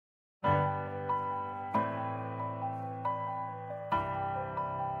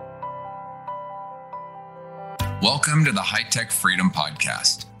Welcome to the High Tech Freedom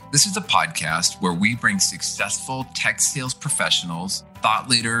Podcast. This is a podcast where we bring successful tech sales professionals, thought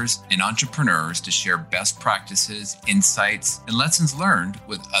leaders, and entrepreneurs to share best practices, insights, and lessons learned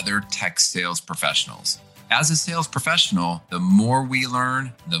with other tech sales professionals. As a sales professional, the more we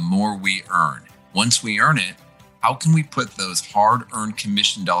learn, the more we earn. Once we earn it, how can we put those hard-earned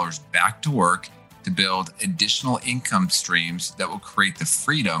commission dollars back to work to build additional income streams that will create the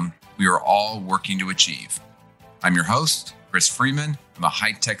freedom we are all working to achieve? I'm your host, Chris Freeman. I'm a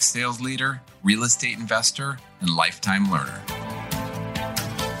high-tech sales leader, real estate investor, and lifetime learner.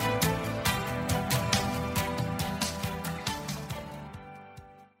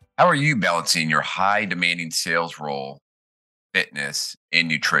 How are you balancing your high-demanding sales role, fitness, and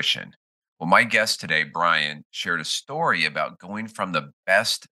nutrition? Well, my guest today, Brian, shared a story about going from the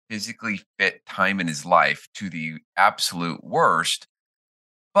best physically fit time in his life to the absolute worst,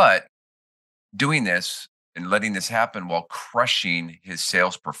 but doing this and letting this happen while crushing his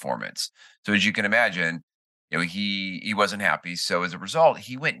sales performance. So as you can imagine, he wasn't happy. So as a result,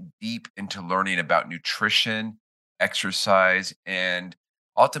 he went deep into learning about nutrition, exercise, and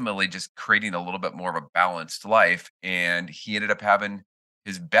ultimately just creating a little bit more of a balanced life. And he ended up having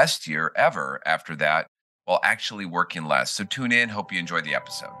his best year ever after that while actually working less. So tune in. Hope you enjoyed the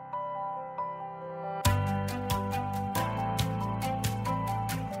episode.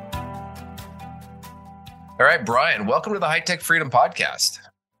 All right, Brian, welcome to the High Tech Freedom Podcast.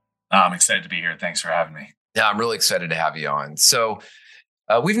 I'm excited to be here. Thanks for having me. Yeah, I'm really excited to have you on. So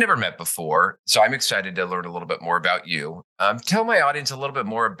we've never met before, so I'm excited to learn a little bit more about you. Tell my audience a little bit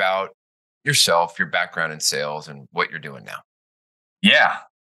more about yourself, your background in sales, and what you're doing now. Yeah.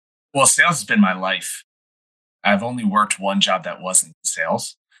 Well, sales has been my life. I've only worked one job that wasn't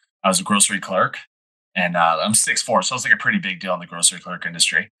sales. I was a grocery clerk, and I'm 6'4", so it's like a pretty big deal in the grocery clerk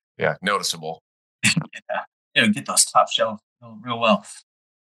industry. Yeah, noticeable. Get those top shelves real well.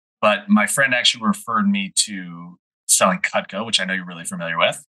 But my friend actually referred me to selling Cutco, which I know you're really familiar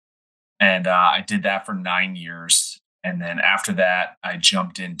with. And I did that for 9 years. And then after that, I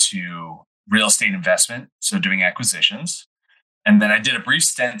jumped into real estate investment, so doing acquisitions. And then I did a brief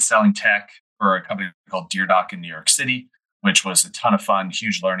stint selling tech for a company called DeerDock in New York City, which was a ton of fun,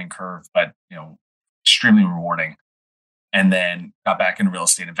 huge learning curve, but extremely rewarding. And then got back into real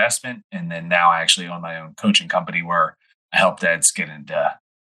estate investment. And then now I actually own my own coaching company where I help dads get into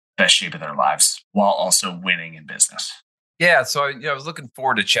best shape of their lives while also winning in business. Yeah. So I was looking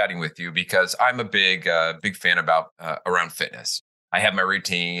forward to chatting with you because I'm a big fan around fitness. I have my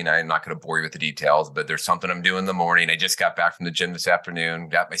routine. I'm not going to bore you with the details, but there's something I'm doing in the morning. I just got back from the gym this afternoon,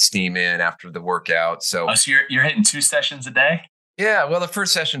 got my steam in after the workout. So you're hitting 2 sessions a day? Yeah, well, the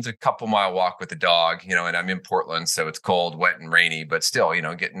first session's a couple mile walk with the dog, and I'm in Portland, so it's cold, wet, and rainy, but still,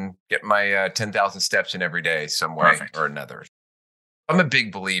 getting my 10,000 steps in every day some way or another. I'm a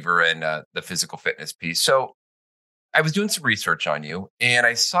big believer in the physical fitness piece. So I was doing some research on you, and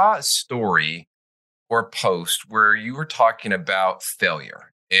I saw a story or a post where you were talking about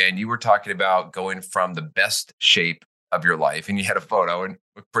failure, and you were talking about going from the best shape of your life, and you had a photo and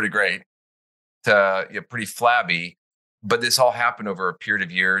looked pretty great to pretty flabby. But this all happened over a period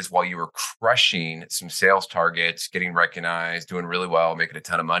of years while you were crushing some sales targets, getting recognized, doing really well, making a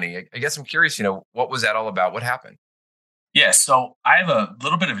ton of money. I guess I'm curious, what was that all about? What happened? Yeah, so I have a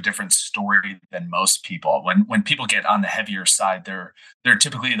little bit of a different story than most people. When people get on the heavier side, they're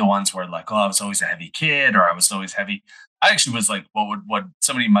typically the ones where like, oh, I was always a heavy kid, or I was always heavy. I actually was like what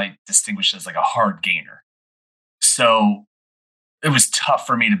somebody might distinguish as like a hard gainer. So it was tough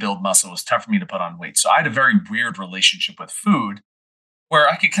for me to build muscle. It was tough for me to put on weight. So I had a very weird relationship with food where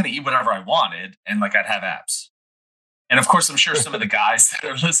I could kind of eat whatever I wanted and like I'd have abs. And of course, I'm sure some of the guys that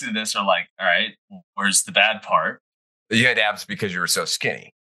are listening to this are like, all right, where's the bad part? You had abs because you were so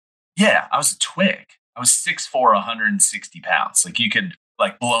skinny. Yeah, I was a twig. I was 6'4", 160 pounds. Like you could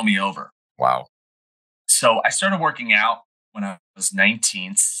like blow me over. Wow. So I started working out when I was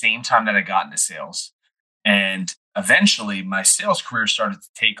 19, same time that I got into sales. And eventually my sales career started to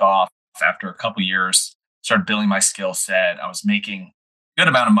take off after a couple of years, started building my skill set. I was making a good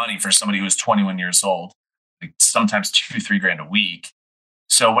amount of money for somebody who was 21 years old, like sometimes $2-3 grand a week.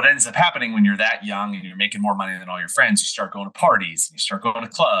 So what ends up happening when you're that young and you're making more money than all your friends, you start going to parties and you start going to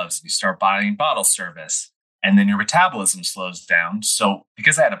clubs and you start buying bottle service, and then your metabolism slows down. So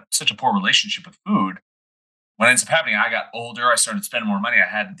because I had such a poor relationship with food, what ends up happening, I got older, I started spending more money. I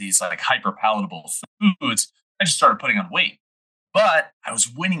had these like hyper palatable foods. I just started putting on weight, but I was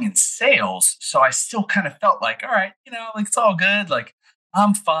winning in sales. So I still kind of felt like, all right, like it's all good. Like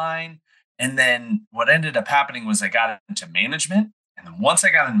I'm fine. And then what ended up happening was I got into management And then once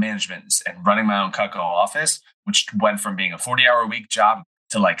I got into management and running my own Cutco office, which went from being a 40-hour a week job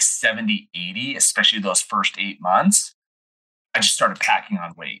to like 70, 80, especially those first 8 months, I just started packing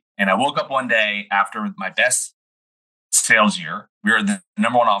on weight. And I woke up one day after my best sales year. We were the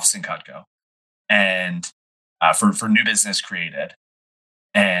number one office in Cutco, and for new business created.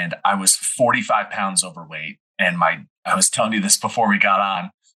 And I was 45 pounds overweight. And I was telling you this before we got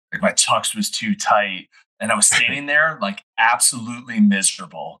on, like my tux was too tight. And I was standing there like absolutely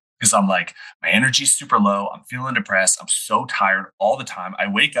miserable because I'm like, my energy's super low. I'm feeling depressed. I'm so tired all the time. I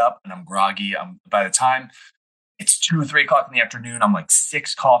wake up and I'm groggy. By the time it's 2 or 3 o'clock in the afternoon, I'm like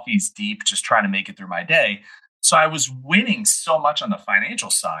 6 coffees deep, just trying to make it through my day. So I was winning so much on the financial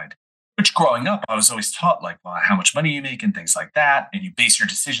side, which growing up, I was always taught like, well, how much money you make and things like that. And you base your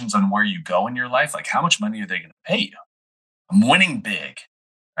decisions on where you go in your life. Like, how much money are they going to pay you? I'm winning big,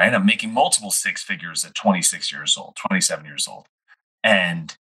 right? I'm making multiple 6 figures at 26 years old, 27 years old.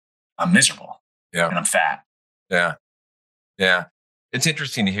 And I'm miserable. Yeah. And I'm fat. Yeah. Yeah. It's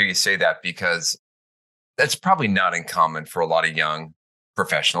interesting to hear you say that because that's probably not uncommon for a lot of young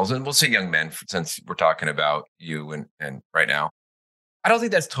professionals. And we'll say young men, since we're talking about you and right now. I don't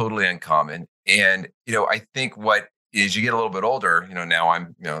think that's totally uncommon. And, I think what is you get a little bit older, now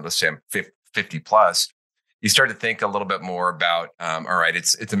I'm, let's say I'm 50 plus, you start to think a little bit more about, all right,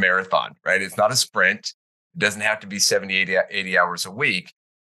 it's a marathon, right? It's not a sprint. It doesn't have to be 70, 80 hours a week.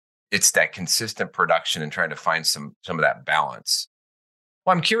 It's that consistent production and trying to find some of that balance.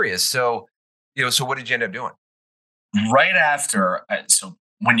 Well, I'm curious. So what did you end up doing? Right after, so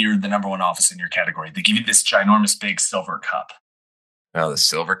when you're the number one office in your category, they give you this ginormous big silver cup. Oh, the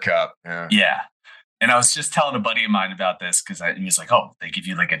silver cup. Yeah. And I was just telling a buddy of mine about this because he was like, oh, they give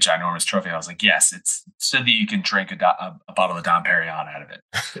you like a ginormous trophy. I was like, yes, it's so that you can drink a bottle of Dom Perignon out of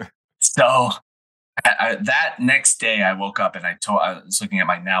it. So that next day I woke up and I was looking at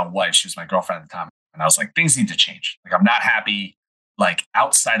my now wife. She was my girlfriend at the time. And I was like, things need to change. Like, I'm not happy, like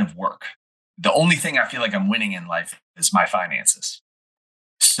outside of work. The only thing I feel like I'm winning in life is my finances.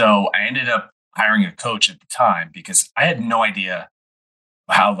 So I ended up hiring a coach at the time because I had no idea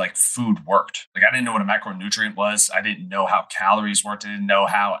how like food worked. Like, I didn't know what a macronutrient was. I didn't know how calories worked. I didn't know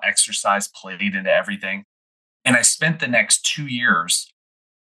how exercise played into everything. And I spent the next 2 years,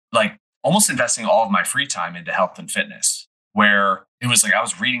 like almost investing all of my free time into health and fitness, where it was like, I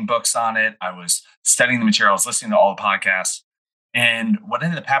was reading books on it. I was studying the material. I was listening to all the podcasts. And what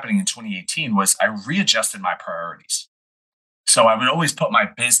ended up happening in 2018 was I readjusted my priorities. So I would always put my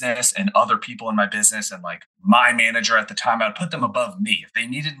business and other people in my business and like my manager at the time, I'd put them above me. If they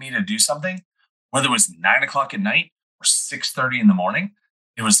needed me to do something, whether it was 9 o'clock at night or 6:30 in the morning,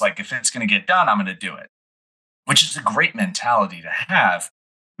 it was like, if it's going to get done, I'm going to do it, which is a great mentality to have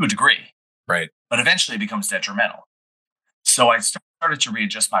to a degree. Right. But eventually it becomes detrimental. So I started to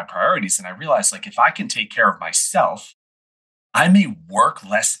readjust my priorities. And I realized, like, if I can take care of myself, I may work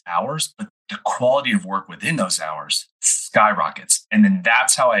less hours, but the quality of work within those hours skyrockets. And then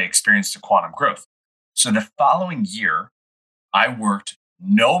that's how I experienced a quantum growth. So the following year, I worked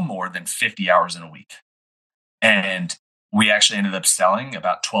no more than 50 hours in a week. And we actually ended up selling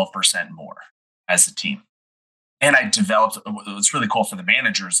about 12% more as a team. And I developed, what's really cool for the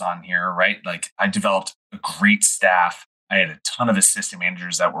managers on here, right? Like, I developed a great staff. I had a ton of assistant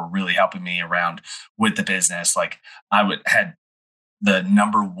managers that were really helping me around with the business. Like, had the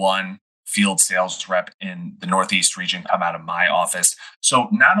number one field sales rep in the Northeast region come out of my office. So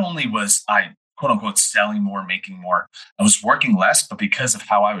not only was I, quote unquote, selling more, making more, I was working less, but because of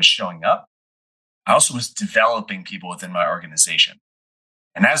how I was showing up, I also was developing people within my organization.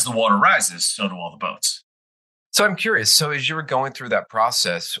 And as the water rises, so do all the boats. So I'm curious. So as you were going through that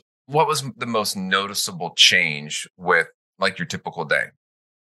process, what was the most noticeable change with like your typical day?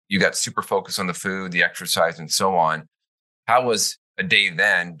 You got super focused on the food, the exercise, and so on. How was a day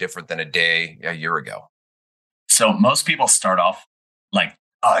then different than a day a year ago? So most people start off like,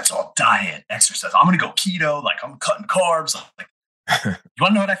 oh, it's all diet, exercise. I'm going to go keto. Like, I'm cutting carbs. Like, you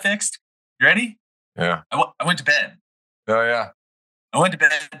want to know what I fixed? You ready? Yeah. I went to bed. Oh, yeah. I went to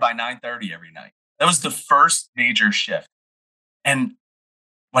bed by 9:30 every night. That was the first major shift. And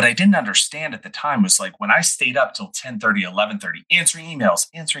what I didn't understand at the time was, like, when I stayed up till 10:30, 11:30, answering emails,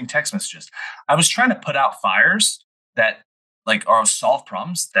 answering text messages, I was trying to put out fires that or solve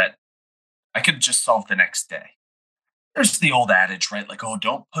problems that I could just solve the next day. There's the old adage, right? Like, oh,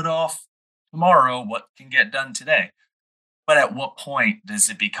 don't put off tomorrow what can get done today. But at what point does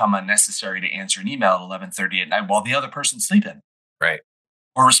it become unnecessary to answer an email at 11:30 at night while the other person's sleeping? Right.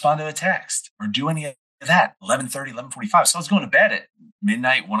 Or respond to a text or do any of that, 11:30, 11:45. So I was going to bed at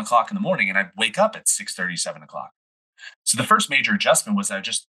midnight, 1 o'clock in the morning, and I'd wake up at 6:30, 7 o'clock. So the first major adjustment was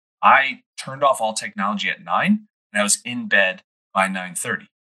I turned off all technology at 9 and I was in bed by 9:30.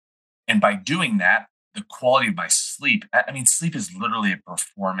 And by doing that, the quality of my sleep, I mean, sleep is literally a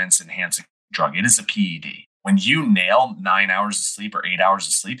performance enhancing drug. It is a PED. When you nail 9 hours of sleep or 8 hours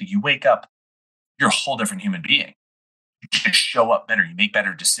of sleep, you wake up, you're a whole different human being. You just show up better. You make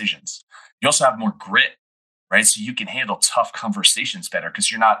better decisions. You also have more grit, right? So you can handle tough conversations better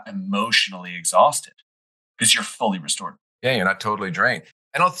because you're not emotionally exhausted because you're fully restored. Yeah, you're not totally drained.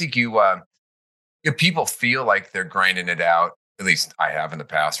 I don't think people feel like they're grinding it out. At least I have in the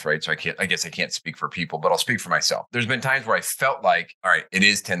past, right? So I guess I can't speak for people, but I'll speak for myself. There's been times where I felt like, all right, it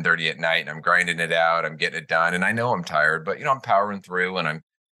is 10:30 at night and I'm grinding it out. I'm getting it done. And I know I'm tired, but I'm powering through and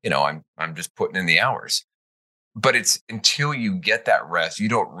I'm just putting in the hours. But it's until you get that rest, you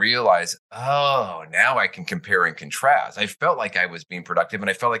don't realize, oh, now I can compare and contrast. I felt like I was being productive and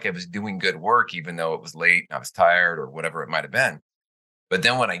I felt like I was doing good work, even though it was late and I was tired or whatever it might have been. But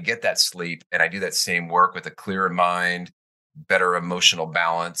then when I get that sleep and I do that same work with a clearer mind, better emotional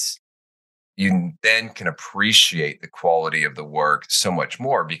balance, you then can appreciate the quality of the work so much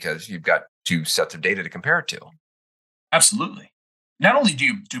more because you've got two sets of data to compare it to. Absolutely. Not only do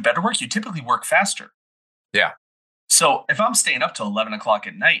you do better work, you typically work faster. Yeah. So if I'm staying up till 11 o'clock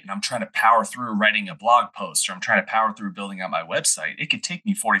at night and I'm trying to power through writing a blog post or I'm trying to power through building out my website, it could take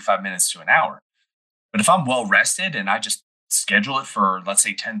me 45 minutes to an hour. But if I'm well rested and I just schedule it for, let's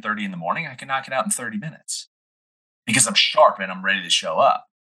say, 10:30 in the morning, I can knock it out in 30 minutes because I'm sharp and I'm ready to show up.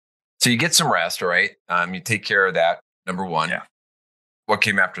 So you get some rest, all right? You take care of that, number one. Yeah. What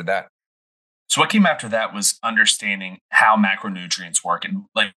came after that? So what came after that was understanding how macronutrients work and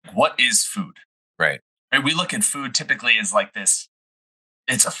like what is food. Right. Right? We look at food typically as like this,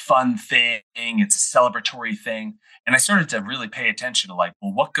 it's a fun thing, it's a celebratory thing. And I started to really pay attention to like,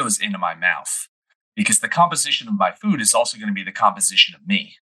 well, what goes into my mouth? Because the composition of my food is also going to be the composition of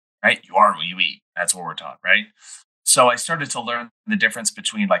me, right? You are what you eat. That's what we're taught, right? So I started to learn the difference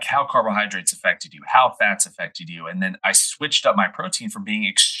between like how carbohydrates affected you, how fats affected you. And then I switched up my protein from being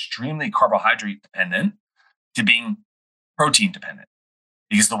extremely carbohydrate dependent to being protein dependent.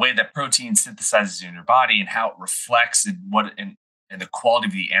 Because the way that protein synthesizes in your body and how it reflects and the quality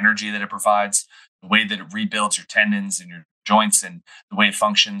of the energy that it provides, the way that it rebuilds your tendons and your joints and the way it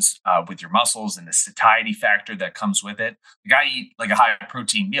functions with your muscles and the satiety factor that comes with it. Like I eat like a high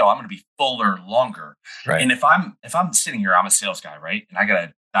protein meal, I'm going to be fuller longer. Right. And if I'm sitting here, I'm a sales guy, right? And I got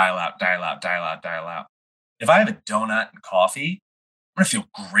to dial out, dial out, dial out, dial out. If I have a donut and coffee, I'm going to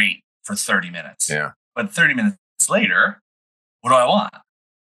feel great for 30 minutes. Yeah. But 30 minutes later, what do I want?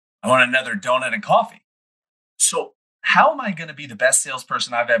 I want another donut and coffee. So how am I going to be the best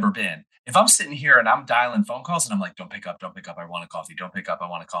salesperson I've ever been? If I'm sitting here and I'm dialing phone calls and I'm like, don't pick up, I want a coffee, don't pick up, I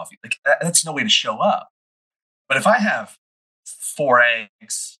want a coffee. Like that's no way to show up. But if I have 4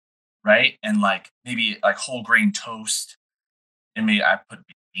 eggs, right? And like maybe like whole grain toast, and maybe I put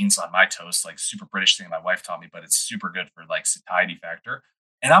beans on my toast, like super British thing my wife taught me, but it's super good for like satiety factor.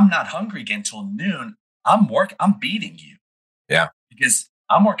 And I'm not hungry again till noon. I'm beating you. Yeah. Because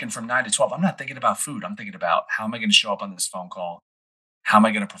I'm working from 9 to 12. I'm not thinking about food. I'm thinking about how am I going to show up on this phone call? How am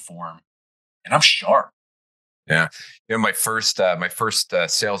I going to perform? And I'm sharp. Yeah. My first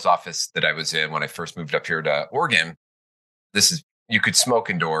sales office that I was in when I first moved up here to Oregon, you could smoke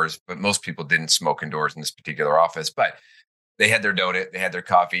indoors, but most people didn't smoke indoors in this particular office. But they had their donut, they had their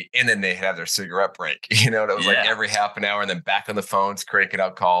coffee, and then they had their cigarette break. And it was like every half an hour, and then back on the phones, cranking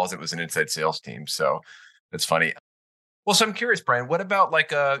out calls. It was an inside sales team. So that's funny. Well, so I'm curious, Brian, what about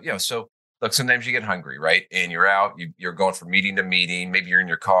like, so look, sometimes you get hungry, right? And you're out, you're going from meeting to meeting. Maybe you're in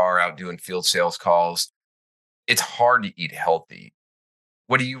your car out doing field sales calls. It's hard to eat healthy.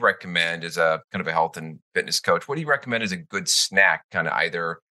 What do you recommend as a kind of a health and fitness coach? What do you recommend as a good snack, kind of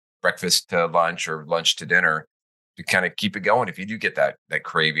either breakfast to lunch or lunch to dinner to kind of keep it going if you do get that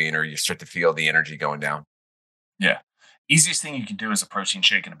craving or you start to feel the energy going down? Yeah. Easiest thing you can do is a protein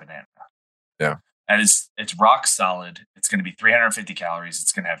shake and a banana. Yeah. It's rock solid. It's going to be 350 calories.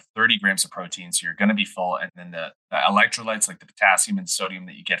 It's going to have 30 grams of protein. So you're going to be full. And then the electrolytes like the potassium and sodium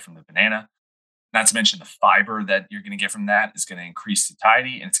that you get from the banana, not to mention the fiber that you're going to get from that is going to increase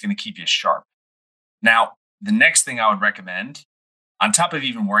satiety and it's going to keep you sharp. Now, the next thing I would recommend, on top of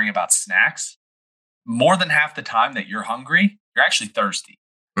even worrying about snacks, more than half the time that you're hungry, you're actually thirsty.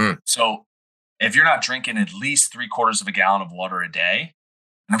 So if you're not drinking at least 3/4 of a gallon of water a day,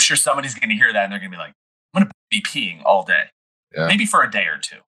 and I'm sure somebody's going to hear that and they're going to be like, I'm going to be peeing all day, maybe for a day or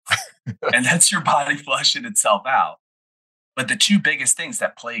two. And that's your body flushing itself out. But the two biggest things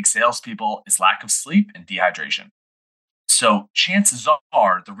that plague salespeople is lack of sleep and dehydration. So chances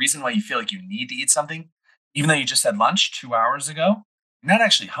are the reason why you feel like you need to eat something even though you just had lunch 2 hours ago, you're not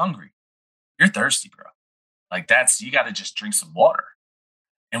actually hungry. You're thirsty, bro. Like you got to just drink some water.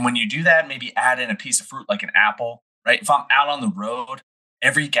 And when you do that, maybe add in a piece of fruit like an apple, right? If I'm out on the road,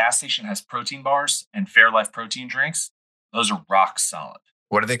 every gas station has protein bars and Fairlife protein drinks. Those are rock solid.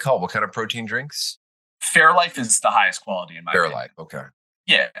 What are they called? What kind of protein drinks? Fairlife is the highest quality in my opinion. Fairlife, okay.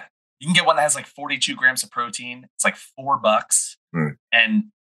 Yeah. You can get one that has like 42 grams of protein. It's like $4 and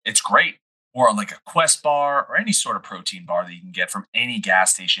it's great. Or like a Quest bar or any sort of protein bar that you can get from any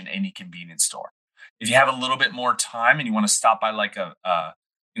gas station, any convenience store. If you have a little bit more time and you want to stop by like a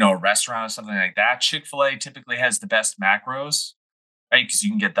restaurant or something like that, Chick-fil-A typically has the best macros, right? Because you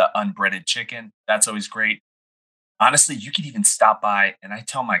can get the unbreaded chicken. That's always great. Honestly, you could even stop by, and I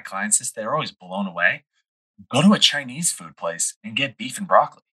tell my clients this, they're always blown away. Go to a Chinese food place and get beef and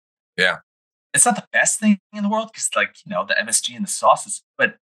broccoli. Yeah. It's not the best thing in the world because, the MSG and the sauces,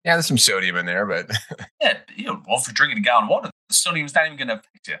 but yeah, there's some sodium in there, but yeah, if you're drinking a gallon of water, the sodium's not even going to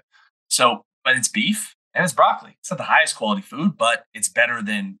affect you. So, but it's beef and it's broccoli. It's not the highest quality food, but it's better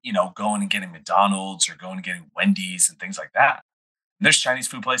than, going and getting McDonald's or going and getting Wendy's and things like that. And there's Chinese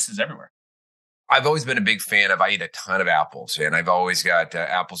food places everywhere. I've always been a big fan of, I eat a ton of apples, and I've always got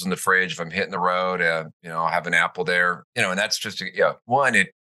apples in the fridge. If I'm hitting the road, I'll have an apple there, and that's just, one,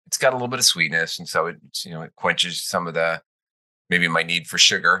 it's got a little bit of sweetness. And so it quenches some of maybe my need for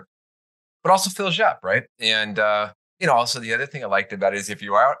sugar, but also fills you up. Right. And, also the other thing I liked about it is if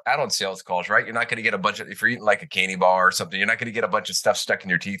you are out on sales calls, right, you're not going to get a bunch of, if you're eating like a candy bar or something, you're not going to get a bunch of stuff stuck in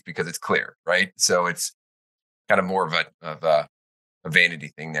your teeth because it's clear. Right. So it's kind of more of a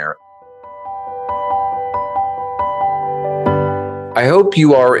vanity thing there. I hope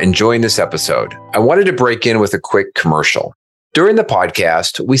you are enjoying this episode. I wanted to break in with a quick commercial. During the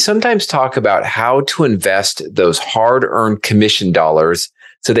podcast, we sometimes talk about how to invest those hard-earned commission dollars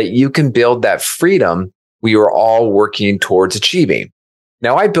so that you can build that freedom we are all working towards achieving.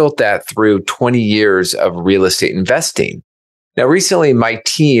 Now, I built that through 20 years of real estate investing. Now, recently, my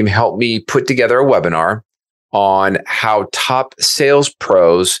team helped me put together a webinar on how top sales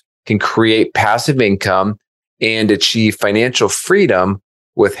pros can create passive income and achieve financial freedom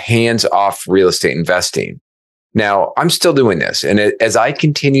with hands-off real estate investing. Now, I'm still doing this. And as I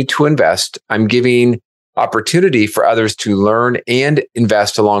continue to invest, I'm giving opportunity for others to learn and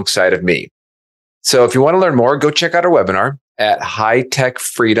invest alongside of me. So if you want to learn more, go check out our webinar at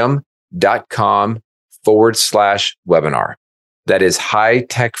hightechfreedom.com/webinar. That is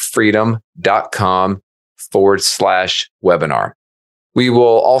hightechfreedom.com/webinar. We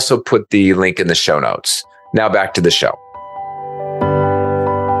will also put the link in the show notes. Now back to the show.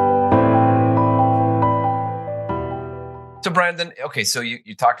 So Brian, then, okay, so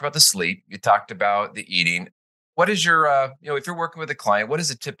you talked about the sleep, you talked about the eating. What is your, if you're working with a client, what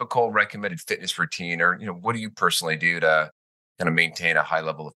is a typical recommended fitness routine, or, what do you personally do to kind of maintain a high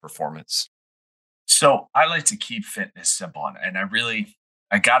level of performance? So I like to keep fitness simple, and I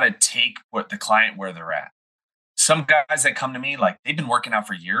got to take the client where they're at. Some guys that come to me, like they've been working out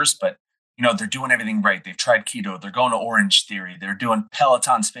for years, but they're doing everything right. They've tried keto. They're going to Orange Theory. They're doing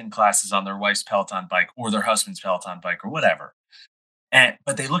Peloton spin classes on their wife's Peloton bike or their husband's Peloton bike or whatever.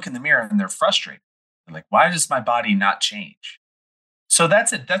 But they look in the mirror and they're frustrated. They're like, why does my body not change? So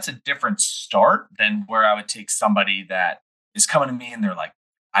that's a different start than where I would take somebody that is coming to me and they're like,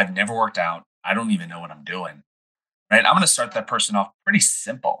 I've never worked out. I don't even know what I'm doing. Right? I'm going to start that person off pretty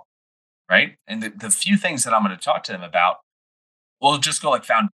simple. Right? And the few things that I'm going to talk to them about, we'll just go like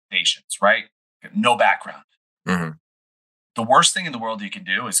foundations, right? No background. Mm-hmm. The worst thing in the world you can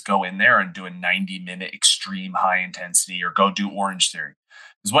do is go in there and do a 90-minute extreme high intensity or go do Orange Theory.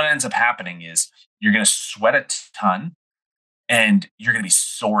 Because what ends up happening is you're going to sweat a ton and you're going to be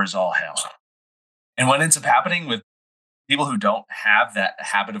sore as all hell. And what ends up happening with people who don't have that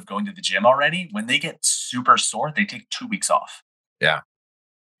habit of going to the gym already, when they get super sore, they take 2 weeks off. Yeah.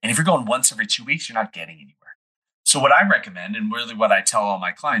 And if you're going once every 2 weeks, you're not getting anywhere. So what I recommend, and really what I tell all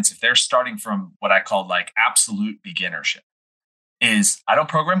my clients, if they're starting from what I call like absolute beginnership, is I don't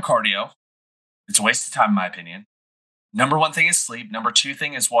program cardio. It's a waste of time, in my opinion. Number one thing is sleep. Number two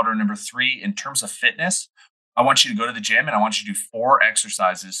thing is water. Number three, in terms of fitness, I want you to go to the gym and I want you to do 4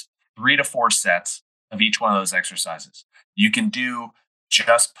 exercises, 3 to 4 sets of each one of those exercises. You can do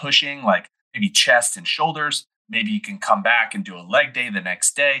just pushing, like maybe chest and shoulders. Maybe you can come back and do a leg day the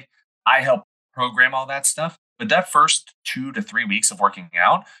next day. I help program all that stuff. But that first 2 to 3 weeks of working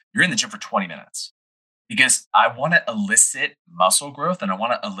out, you're in the gym for 20 minutes because I want to elicit muscle growth and I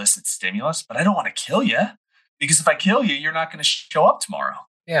want to elicit stimulus, but I don't want to kill you because if I kill you, you're not going to show up tomorrow.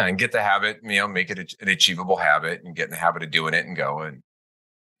 Yeah. And get the habit, make it an achievable habit and get in the habit of doing it and going.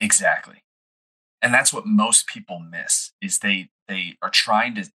 Exactly. And that's what most people miss is they are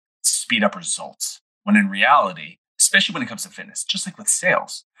trying to speed up results when in reality, especially when it comes to fitness, just like with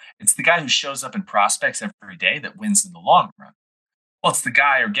sales, it's the guy who shows up and prospects every day that wins in the long run. Well, it's the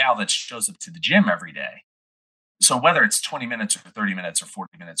guy or gal that shows up to the gym every day. So whether it's 20 minutes or 30 minutes or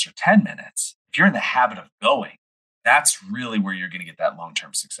 40 minutes or 10 minutes, if you're in the habit of going, that's really where you're going to get that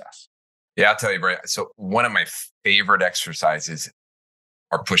long-term success. Yeah, I'll tell you, Brian. So one of my favorite exercises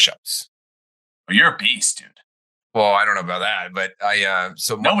are push-ups. Well, you're a beast, dude. Well, I don't know about that, but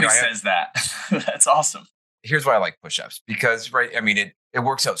Nobody says that. That's awesome. Here's why I like push-ups because, right, I mean, it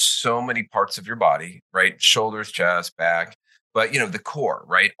works out so many parts of your body, right? Shoulders, chest, back, but the core,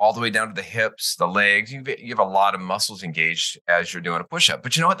 right? All the way down to the hips, the legs. You have a lot of muscles engaged as you're doing a push-up,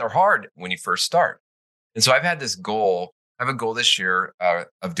 but you know what? They're hard when you first start. And so I've had this goal. I have a goal this year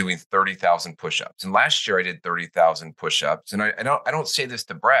of doing 30,000 push-ups. And last year I did 30,000 push-ups. And I don't say this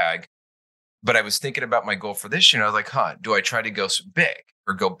to brag, but I was thinking about my goal for this year. And I was like, do I try to go big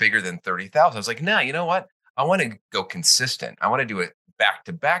or go bigger than 30,000? I was like, no, you know what? I want to go consistent. I want to do it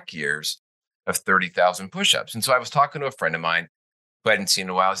back-to-back years of 30,000 push-ups. And so I was talking to a friend of mine who I hadn't seen in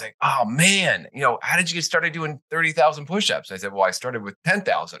a while. I was like, oh man, how did you get started doing 30,000 push-ups? I said, well, I started with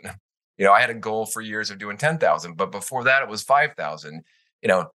 10,000. I had a goal for years of doing 10,000, but before that it was 5,000.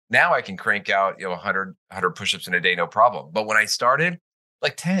 Now I can crank out, 100 push-ups in a day, no problem. But when I started,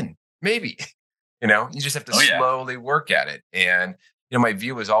 like 10, maybe, you just have to slowly work at it. And, my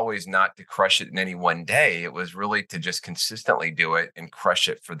view was always not to crush it in any one day. It was really to just consistently do it and crush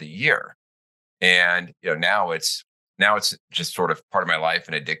it for the year. And, now it's just sort of part of my life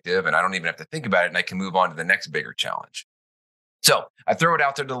and addictive, and I don't even have to think about it. And I can move on to the next bigger challenge. So I throw it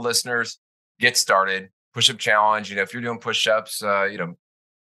out there to the listeners, get started, push-up challenge. If you're doing push-ups,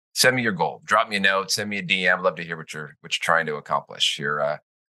 send me your goal, drop me a note, send me a DM. I'd love to hear what you're trying to accomplish here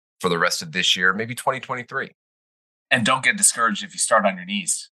for the rest of this year, maybe 2023. And don't get discouraged if you start on your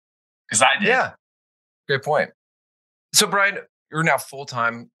knees, because I did. Yeah, great point. So Brian, you're now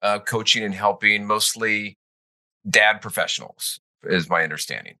full-time coaching and helping mostly dad professionals, is my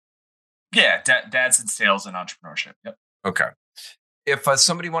understanding. Yeah, dads in sales and entrepreneurship. Yep. Okay. If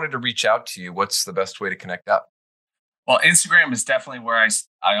somebody wanted to reach out to you, what's the best way to connect up? Well, Instagram is definitely where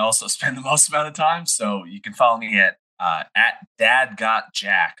I also spend the most amount of time. So you can follow me at Dad Got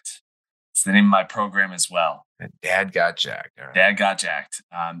Jacked. It's the name of my program as well. Dad Got Jacked. All right. Dad Got Jacked.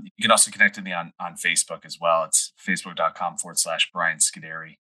 You can also connect with me on Facebook as well. It's facebook.com/Brian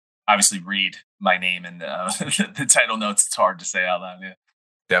Scuderi. Obviously, read my name in the title notes. It's hard to say out loud. Yeah.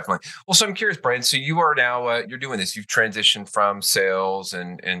 Definitely. Well, so I'm curious, Brian. So you are now you're doing this. You've transitioned from sales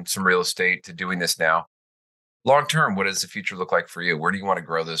and some real estate to doing this now. Long term, what does the future look like for you? Where do you want to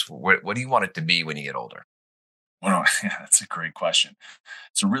grow this? What do you want it to be when you get older? Well, yeah, that's a great question.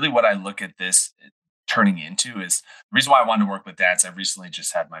 So really, what I look at this turning into is the reason why I wanted to work with dads. I've recently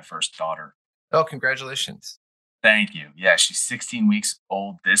just had my first daughter. Oh, congratulations! Thank you. Yeah, she's 16 weeks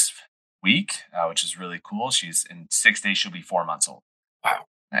old this week, which is really cool. She's in 6 days. She'll be 4 months old. Wow.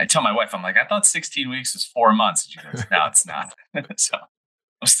 I tell my wife, I'm like, I thought 16 weeks was 4 months. And she goes, no, it's not. So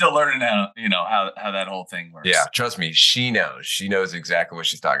I'm still learning how that whole thing works. Yeah, trust me, she knows. She knows exactly what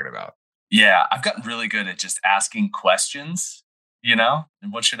she's talking about. Yeah, I've gotten really good at just asking questions, and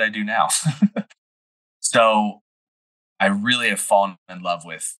what should I do now? So I really have fallen in love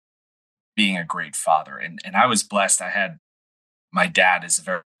with being a great father. And I was blessed. My dad is a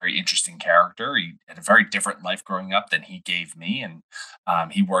very, very interesting character. He had a very different life growing up than he gave me. And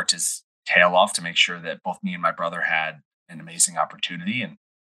he worked his tail off to make sure that both me and my brother had an amazing opportunity. And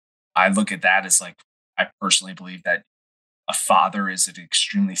I look at that as I personally believe that a father is an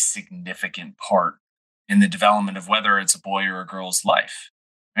extremely significant part in the development of whether it's a boy or a girl's life.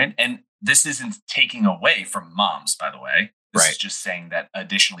 Right. And this isn't taking away from moms, by the way. This is just saying that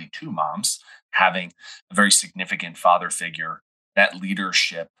additionally to moms, having a very significant father figure, that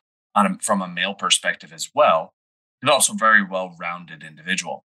leadership from a male perspective as well, but also very well-rounded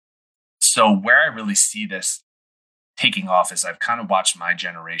individual. So where I really see this taking off is I've kind of watched my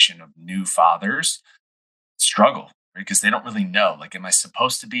generation of new fathers struggle, right? Because they don't really know, am I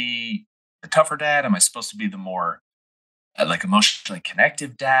supposed to be the tougher dad? Am I supposed to be the more emotionally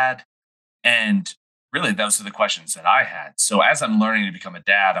connective dad? And really, those are the questions that I had. So as I'm learning to become a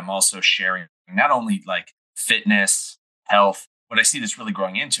dad, I'm also sharing not only fitness, health. What I see this really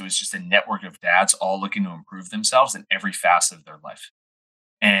growing into is just a network of dads all looking to improve themselves in every facet of their life.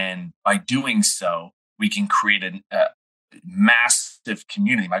 And by doing so, we can create a massive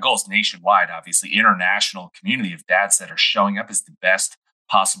community. My goal is nationwide, obviously, international community of dads that are showing up as the best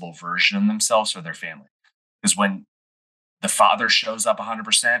possible version of themselves for their family. Because when the father shows up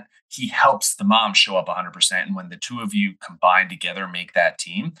 100%, he helps the mom show up 100%. And when the two of you combine together, make that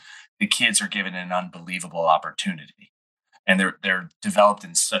team, the kids are given an unbelievable opportunity. And they're developed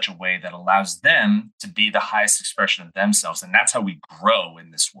in such a way that allows them to be the highest expression of themselves. And that's how we grow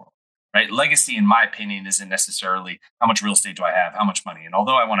in this world, right? Legacy, in my opinion, isn't necessarily how much real estate do I have, how much money. And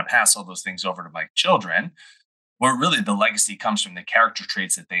although I want to pass all those things over to my children, where really the legacy comes from the character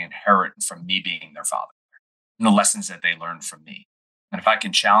traits that they inherit from me being their father and the lessons that they learned from me. And if I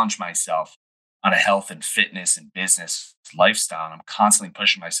can challenge myself on a health and fitness and business lifestyle, and I'm constantly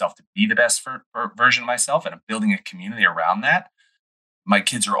pushing myself to be the best version of myself, and I'm building a community around that, my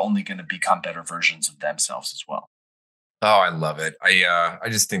kids are only going to become better versions of themselves as well. Oh, I love it. I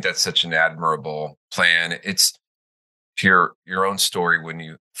just think that's such an admirable plan. It's your own story when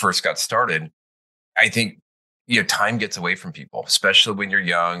you first got started. I think time gets away from people, especially when you're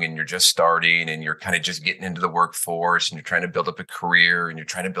young and you're just starting and you're kind of just getting into the workforce and you're trying to build up a career and you're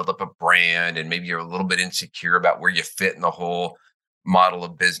trying to build up a brand, and maybe you're a little bit insecure about where you fit in the whole model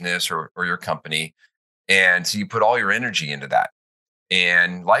of business or your company. And so you put all your energy into that.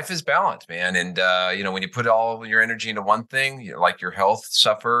 And life is balance, man. And, when you put all your energy into one thing, like your health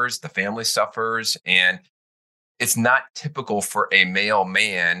suffers, the family suffers. And it's not typical for a male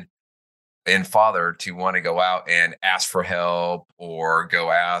man and father to want to go out and ask for help or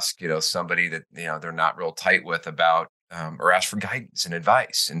go ask, somebody that, they're not real tight with about, or ask for guidance and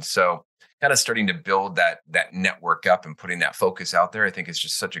advice. And so kind of starting to build that network up and putting that focus out there, I think is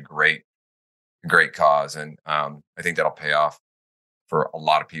just such a great cause. And I think that'll pay off for a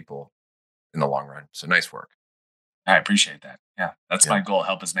lot of people in the long run. So nice work. I appreciate that. Yeah, that's my goal.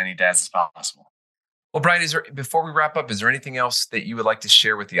 Help as many dads as possible. Well, Brian, before we wrap up, is there anything else that you would like to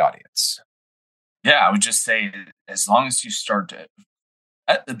share with the audience? Yeah, I would just say, as long as you start to,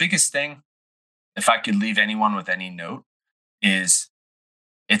 the biggest thing, if I could leave anyone with any note, is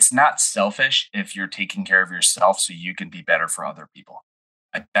it's not selfish if you're taking care of yourself so you can be better for other people.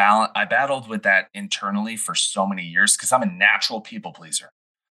 I battled with that internally for so many years because I'm a natural people pleaser.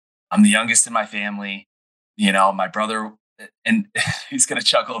 I'm the youngest in my family. My brother, and he's going to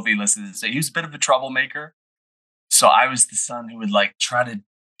chuckle if he listens to this. He was a bit of a troublemaker. So I was the son who would try to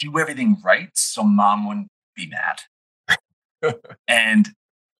do everything right so mom wouldn't be mad. and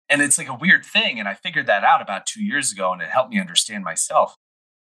it's like a weird thing. And I figured that out about 2 years ago, and it helped me understand myself.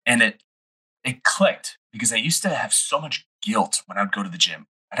 And it clicked because I used to have so much guilt when I would go to the gym.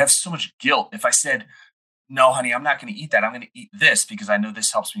 I'd have so much guilt if I said, no, honey, I'm not going to eat that. I'm going to eat this because I know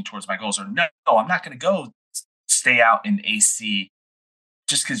this helps me towards my goals. Or no, I'm not going to go stay out in AC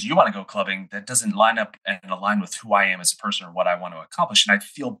just because you want to go clubbing. That doesn't line up and align with who I am as a person or what I want to accomplish. And I'd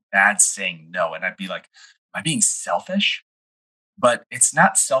feel bad saying no. And I'd be like, am I being selfish? But it's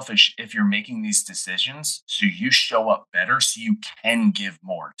not selfish if you're making these decisions so you show up better so you can give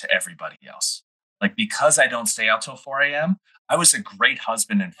more to everybody else. Because I don't stay out till 4 a.m., I was a great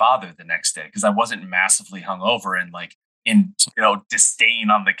husband and father the next day because I wasn't massively hungover and in disdain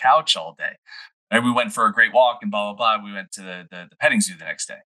on the couch all day. And we went for a great walk and blah, blah, blah. We went to the petting zoo the next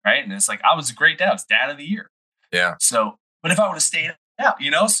day, right? And it's I was a great dad. I was dad of the year. Yeah. So, but if I would have stayed out,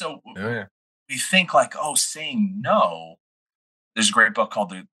 so we think saying no. There's a great book called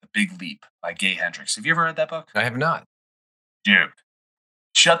The Big Leap by Gay Hendricks. Have you ever read that book? I have not. Dude,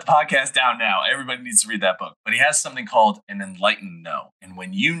 shut the podcast down now. Everybody needs to read that book. But he has something called an enlightened no. And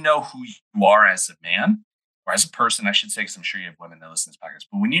when you know who you are as a man, or as a person, I should say, because I'm sure you have women that listen to this podcast,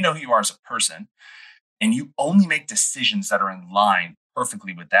 but when you know who you are as a person, and you only make decisions that are in line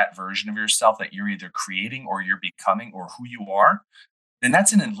perfectly with that version of yourself that you're either creating or you're becoming or who you are, then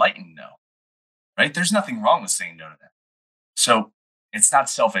that's an enlightened no, right? There's nothing wrong with saying no to that. So it's not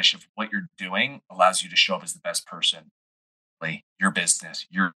selfish if what you're doing allows you to show up as the best person, your business,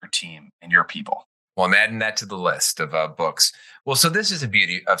 your team, and your people. Well, I'm adding that to the list of books. Well, so this is the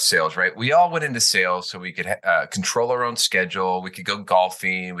beauty of sales, right? We all went into sales so we could control our own schedule. We could go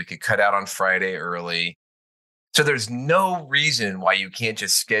golfing. We could cut out on Friday early. So there's no reason why you can't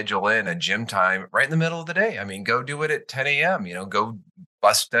just schedule in a gym time right in the middle of the day. I mean, go do it at 10 a.m., go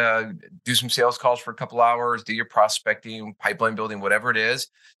do some sales calls for a couple hours, do your prospecting, pipeline building, whatever it is.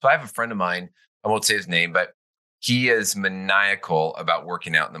 So I have a friend of mine, I won't say his name, but he is maniacal about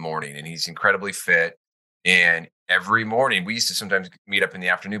working out in the morning, and he's incredibly fit. And every morning, we used to sometimes meet up in the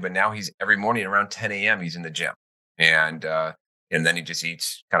afternoon, but now he's every morning around 10 a.m. he's in the gym. And then he just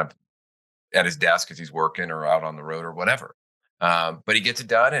eats kind of at his desk as he's working or out on the road or whatever. But he gets it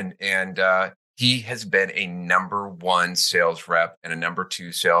done. And he has been a number 1 sales rep and a number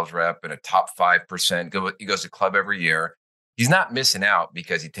 2 sales rep and a top 5%. He goes to club every year. He's not missing out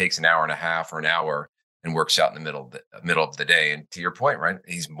because he takes an hour and a half or an hour and works out in the middle of the day. And to your point, right,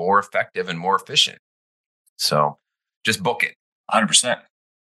 he's more effective and more efficient. So just book it. 100%.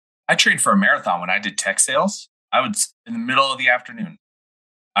 I trained for a marathon when I did tech sales. I would, in the middle of the afternoon,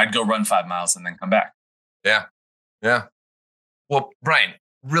 I'd go run 5 miles and then come back. Yeah. Yeah. Well, Brian,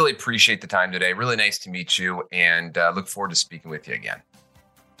 really appreciate the time today. Really nice to meet you, and look forward to speaking with you again.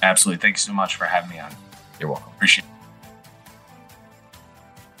 Absolutely. Thank you so much for having me on. You're welcome. Appreciate it.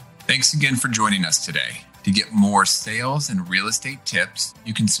 Thanks again for joining us today. To get more sales and real estate tips,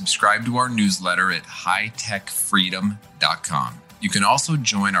 you can subscribe to our newsletter at hightechfreedom.com. You can also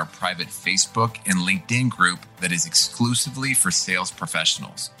join our private Facebook and LinkedIn group that is exclusively for sales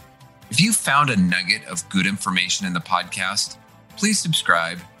professionals. If you found a nugget of good information in the podcast, please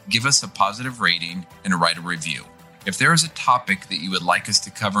subscribe, give us a positive rating, and write a review. If there is a topic that you would like us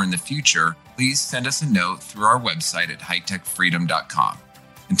to cover in the future, please send us a note through our website at hightechfreedom.com.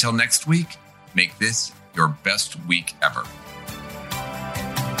 Until next week, make this your best week ever.